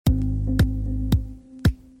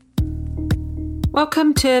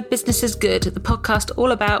Welcome to Business is Good, the podcast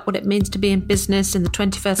all about what it means to be in business in the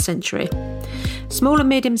 21st century. Small and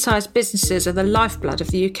medium-sized businesses are the lifeblood of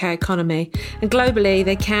the UK economy, and globally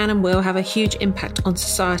they can and will have a huge impact on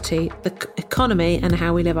society, the economy and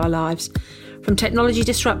how we live our lives. From technology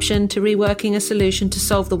disruption to reworking a solution to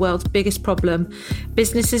solve the world's biggest problem,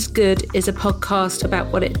 Business is Good is a podcast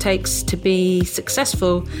about what it takes to be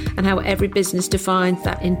successful and how every business defines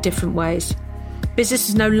that in different ways. Business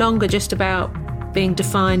is no longer just about being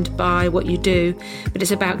defined by what you do, but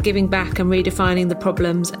it's about giving back and redefining the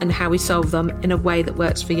problems and how we solve them in a way that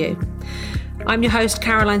works for you. I'm your host,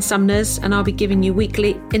 Caroline Sumners, and I'll be giving you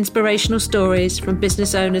weekly inspirational stories from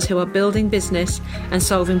business owners who are building business and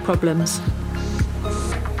solving problems.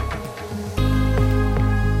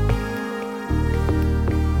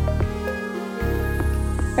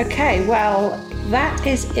 Okay, well, that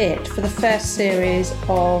is it for the first series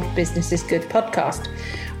of Business is Good podcast.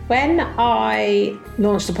 When I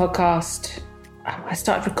launched the podcast, I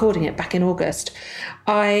started recording it back in August,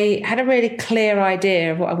 I had a really clear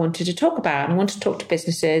idea of what I wanted to talk about. And I wanted to talk to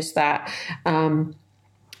businesses that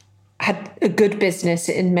had a good business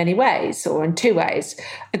in many ways, or in two ways.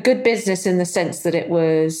 A good business in the sense that it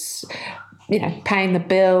was, paying the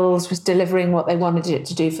bills, was delivering what they wanted it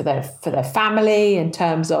to do for their family in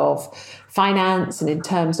terms of finance and in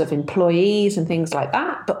terms of employees and things like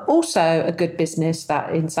that, but also a good business that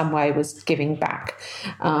in some way was giving back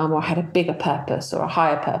or had a bigger purpose or a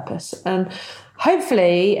higher purpose. And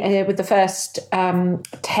hopefully with the first 10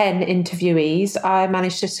 interviewees, I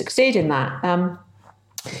managed to succeed in that.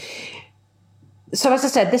 So as I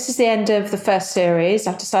said, this is the end of the first series.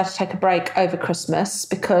 I've decided to take a break over Christmas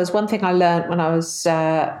because one thing I learned when I was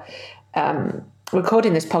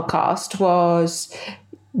recording this podcast was,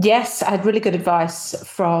 yes, I had really good advice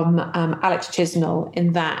from Alex Chisnell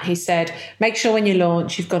in that he said, make sure when you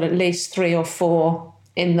launch, you've got at least 3 or 4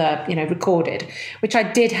 in the, recorded, which I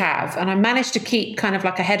did have. And I managed to keep kind of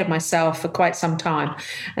like ahead of myself for quite some time.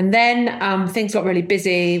 And then things got really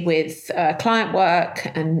busy with client work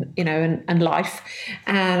and, and life.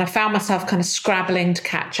 And I found myself kind of scrabbling to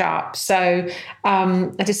catch up. So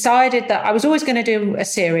I decided that I was always going to do a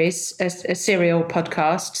series, a serial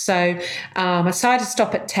podcast. So I decided to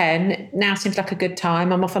stop at 10. Now seems like a good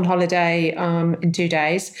time. I'm off on holiday in 2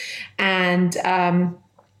 days. And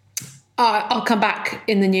I'll come back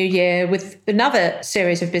in the new year with another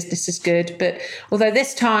series of Business is Good. But although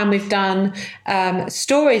this time we've done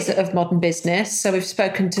stories of modern business, so we've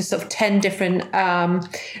spoken to sort of 10 different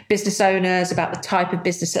business owners about the type of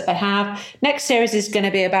business that they have. Next series is going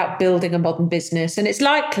to be about building a modern business. And it's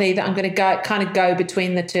likely that I'm going to go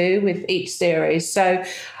between the two with each series. So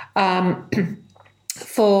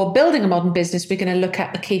for building a modern business, we're going to look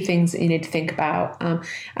at the key things that you need to think about. And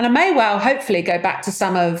I may well, hopefully, go back to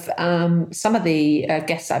some of the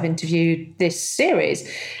guests I've interviewed this series.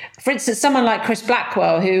 For instance, someone like Chris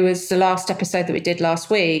Blackwell, who was the last episode that we did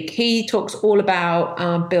last week, he talks all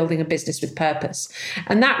about building a business with purpose.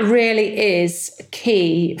 And that really is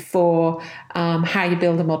key for how you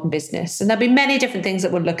build a modern business. And there'll be many different things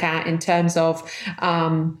that we'll look at in terms of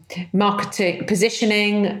marketing,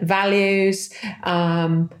 positioning, values,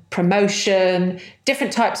 promotion,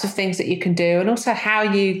 different types of things that you can do, and also how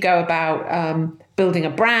you go about building a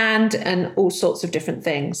brand and all sorts of different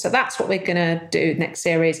things. So that's what we're going to do next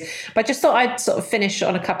series. But I just thought I'd sort of finish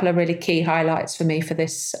on a couple of really key highlights for me for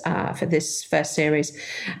this first series.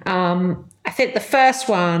 I think the first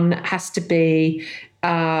one has to be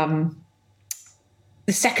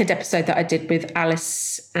the second episode that I did with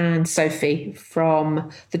Alice and Sophie from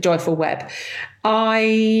The Joyful Web.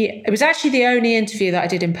 It was actually the only interview that I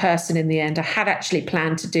did in person in the end. I had actually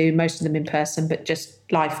planned to do most of them in person, but just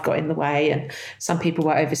life got in the way and some people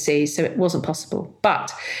were overseas, so it wasn't possible.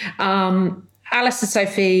 But Alice and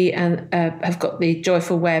Sophie have got the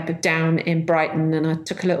Joyful Web down in Brighton, and I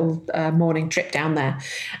took a little morning trip down there.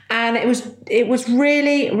 And it was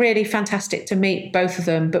really, really fantastic to meet both of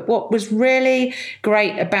them. But what was really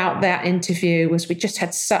great about that interview was we just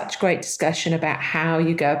had such great discussion about how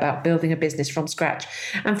you go about building a business from scratch.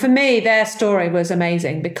 And for me, their story was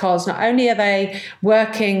amazing because not only are they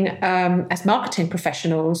working as marketing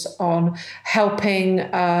professionals on helping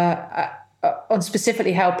on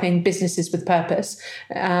specifically helping businesses with purpose.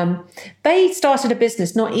 They started a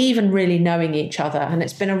business not even really knowing each other, and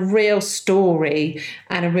it's been a real story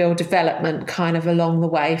and a real development kind of along the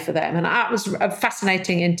way for them. And that was a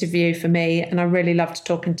fascinating interview for me, and I really loved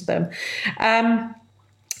talking to them.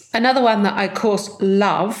 Another one that I, of course,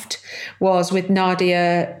 loved was with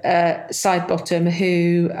Nadia Sidebottom,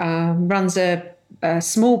 who runs a a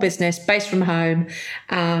small business based from home,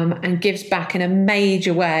 and gives back in a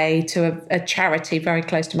major way to a charity very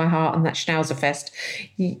close to my heart, and that's Schnauzerfest.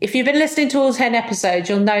 If you've been listening to all 10 episodes,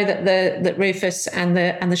 you'll know that Rufus and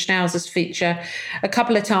the Schnauzers feature a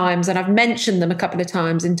couple of times, and I've mentioned them a couple of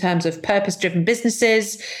times in terms of purpose-driven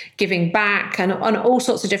businesses, giving back, and on all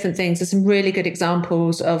sorts of different things. There's some really good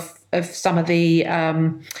examples of some of the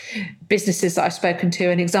businesses that I've spoken to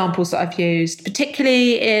and examples that I've used,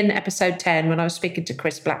 particularly in episode 10 when I was speaking to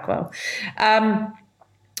Chris Blackwell.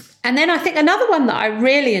 And then I think another one that I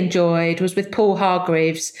really enjoyed was with Paul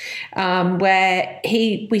Hargreaves, where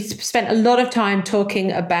we spent a lot of time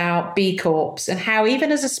talking about B Corps and how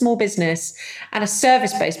even as a small business and a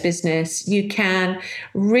service-based business, you can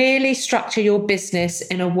really structure your business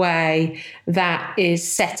in a way that is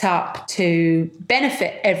set up to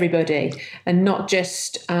benefit everybody, and not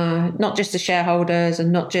just the shareholders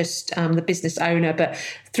and not just the business owner, but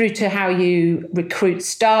through to how you recruit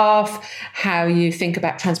staff, how you think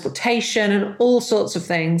about transportation and all sorts of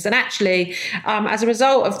things. And actually, as a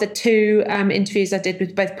result of the two interviews I did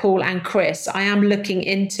with both Paul and Chris, I am looking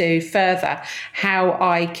into further how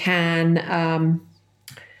I can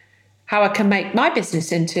make my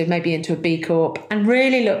business into a B Corp and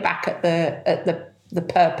really look back at the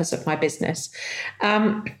purpose of my business.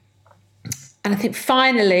 And I think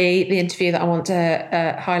finally, the interview that I want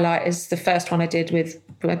to highlight is the first one I did with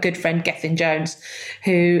a good friend, Gethin Jones,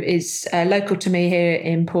 who is local to me here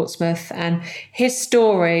in Portsmouth. And his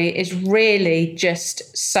story is really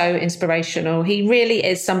just so inspirational. He really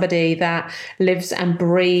is somebody that lives and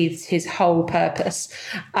breathes his whole purpose.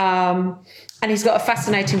 And he's got a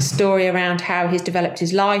fascinating story around how he's developed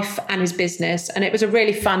his life and his business. And it was a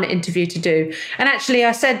really fun interview to do. And actually,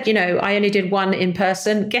 I said, I only did one in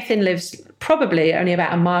person. Gethin lives probably only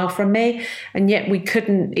about a mile from me, and yet we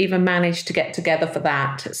couldn't even manage to get together for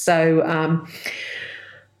that. So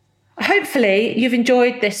hopefully you've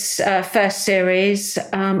enjoyed this first series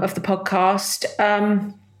of the podcast.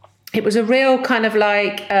 It was a real kind of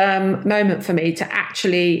moment for me to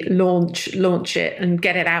actually launch it and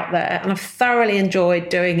get it out there. And I've thoroughly enjoyed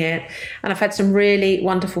doing it. And I've had some really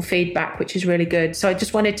wonderful feedback, which is really good. So I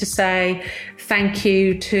just wanted to say thank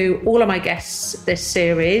you to all of my guests this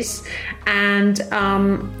series, and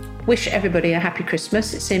wish everybody a happy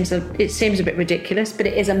Christmas. It seems a bit ridiculous, but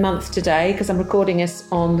it is a month today because I'm recording this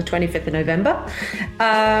on the 25th of November.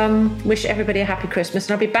 Wish everybody a happy Christmas,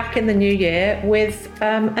 and I'll be back in the new year with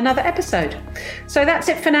another episode. So that's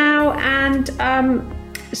it for now, and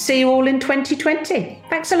see you all in 2020.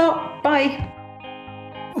 Thanks a lot. Bye.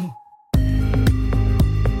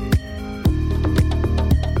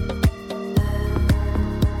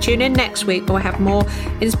 Tune in next week where we'll have more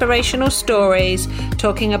inspirational stories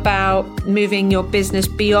talking about moving your business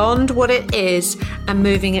beyond what it is and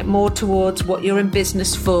moving it more towards what you're in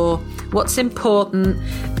business for, what's important,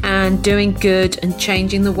 and doing good and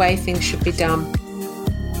changing the way things should be done.